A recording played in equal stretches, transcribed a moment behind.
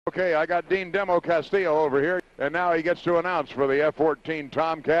Okay, I got Dean Demo Castillo over here, and now he gets to announce for the F-14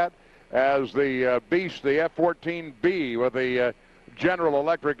 Tomcat as the beast, the F-14B with the General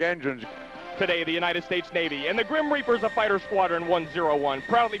Electric engines. Today, the United States Navy and the Grim Reapers of Fighter Squadron 101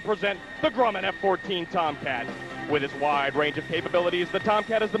 proudly present the Grumman F-14 Tomcat. With its wide range of capabilities, the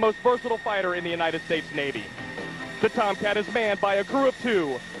Tomcat is the most versatile fighter in the United States Navy. The Tomcat is manned by a crew of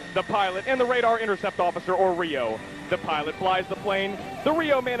two, the pilot and the radar intercept officer, or RIO. The pilot flies the plane. The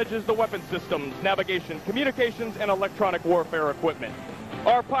RIO manages the weapon systems, navigation, communications, and electronic warfare equipment.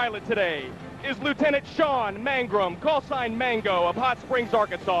 Our pilot today is Lieutenant Sean Mangrum, call sign Mango, of Hot Springs,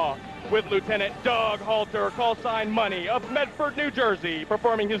 Arkansas, with Lieutenant Doug Halter, call sign Money, of Medford, New Jersey,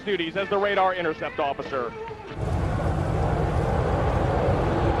 performing his duties as the radar intercept officer.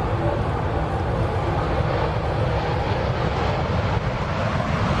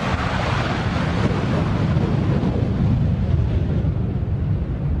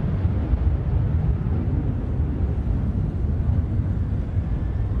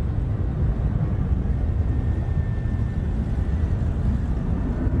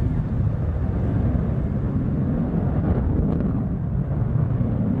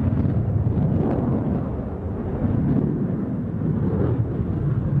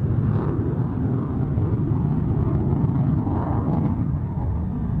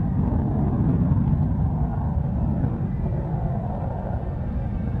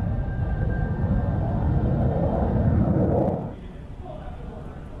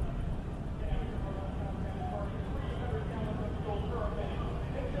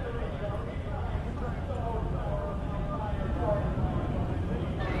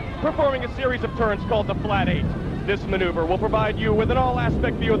 Performing a series of turns called the Flat 8. This maneuver will provide you with an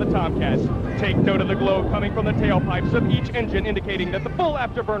all-aspect view of the Tomcat. Take note of the glow coming from the tailpipes of each engine, indicating that the full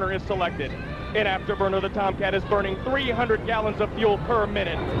afterburner is selected. In afterburner, the Tomcat is burning 300 gallons of fuel per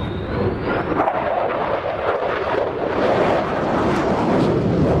minute.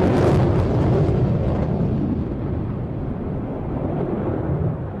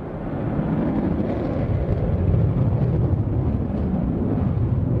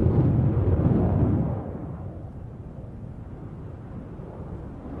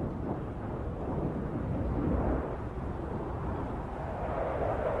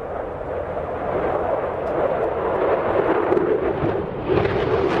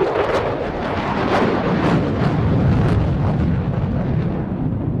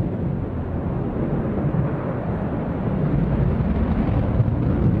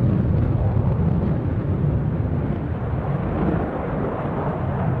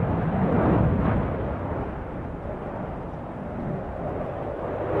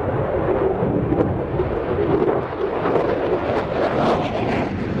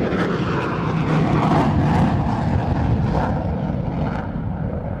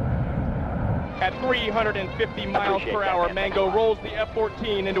 At 350 miles per hour, Mango rolls the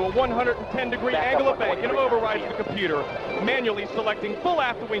F-14 into a 110-degree angle of bank and overrides the computer, manually selecting full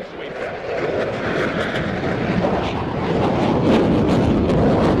aft wing sweep.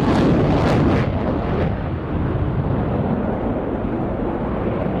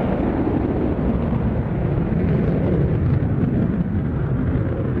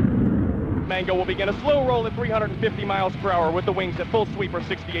 Mango will begin a slow roll at 350 miles per hour with the wings at full sweep or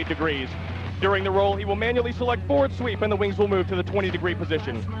 68 degrees. During the roll, he will manually select forward sweep and the wings will move to the 20-degree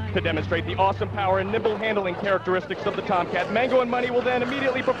position. To demonstrate the awesome power and nimble handling characteristics of the Tomcat, Mango and Money will then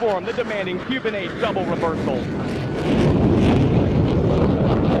immediately perform the demanding Cuban 8 double reversal.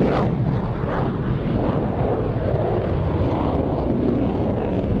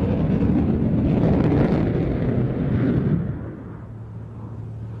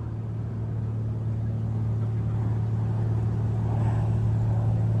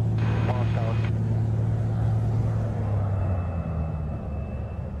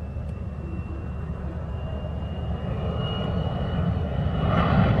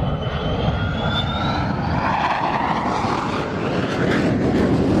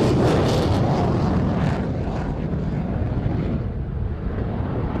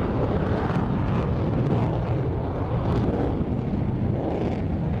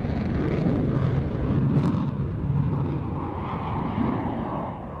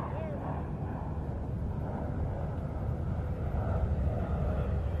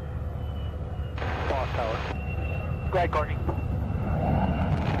 Go ahead, Courtney.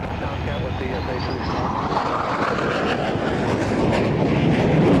 Tomcat with the base of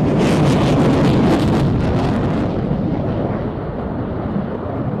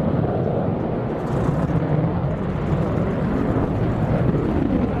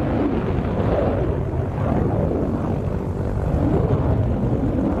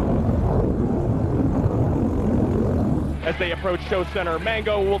As they approach show center,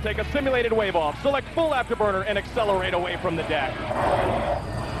 Mango will take a simulated wave off, select full afterburner, and accelerate away from the deck.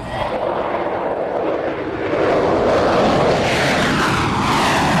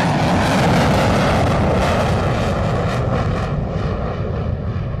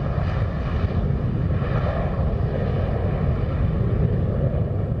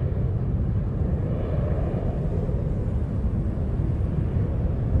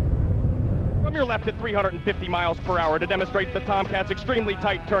 From your left at 350 miles per hour to demonstrate the Tomcat's extremely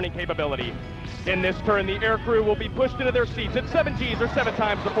tight turning capability. In this turn, the aircrew will be pushed into their seats at 7 Gs or 7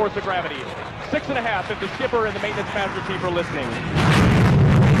 times the force of gravity. 6.5 if the skipper and the maintenance master chief are listening.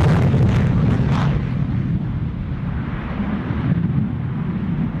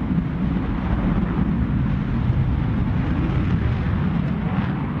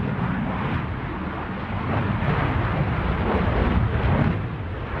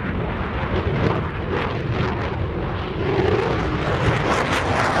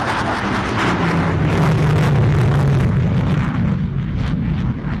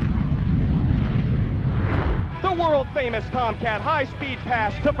 Famous Tomcat high-speed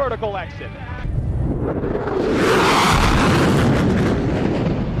pass to vertical exit.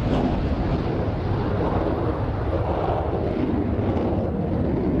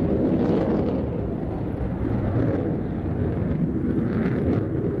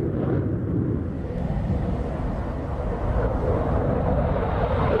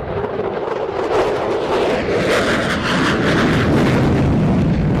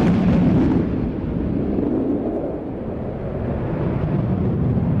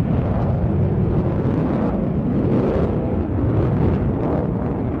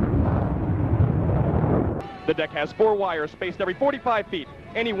 The deck has 4 wires spaced every 45 feet,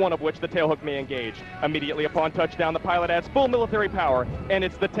 any one of which the tailhook may engage. Immediately upon touchdown, the pilot adds full military power, and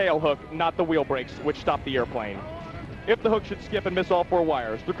it's the tailhook, not the wheel brakes, which stop the airplane. If the hook should skip and miss all 4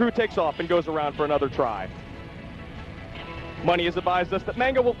 wires, the crew takes off and goes around for another try. Money has advised us that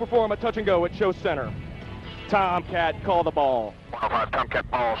Mango will perform a touch and go at show center. Tomcat, call the ball. 105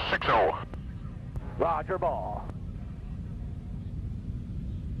 Tomcat ball 6-0. Roger, ball.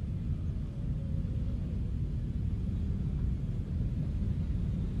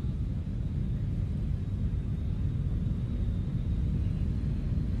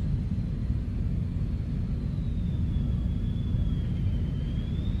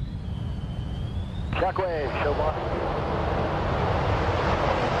 Shockwave, show boss.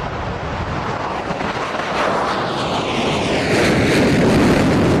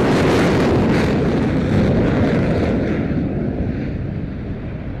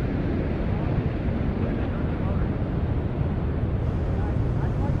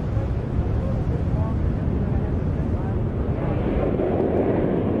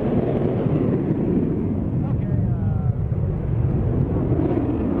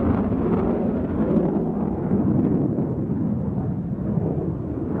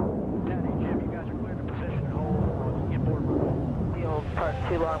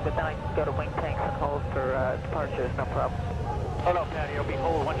 Too long, but then I can go to wing tanks and hold for departures, no problem. Oh no, Patty, it'll be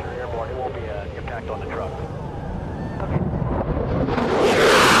hold once you're airborne. It won't be an impact on the truck.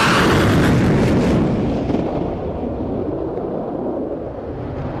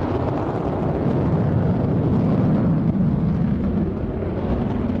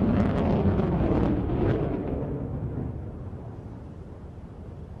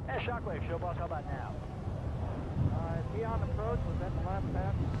 Hey, Shockwave, show boss, how about now? Is he on approach? Was that the last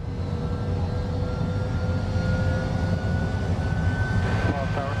pass?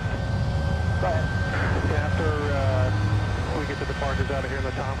 Tower. Go ahead. Yeah, after we get the departures out of here and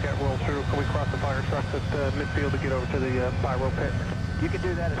the Tomcat rolls through, can we cross the fire trucks at midfield to get over to the pyro pit? You can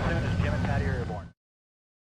do that as soon as Jim and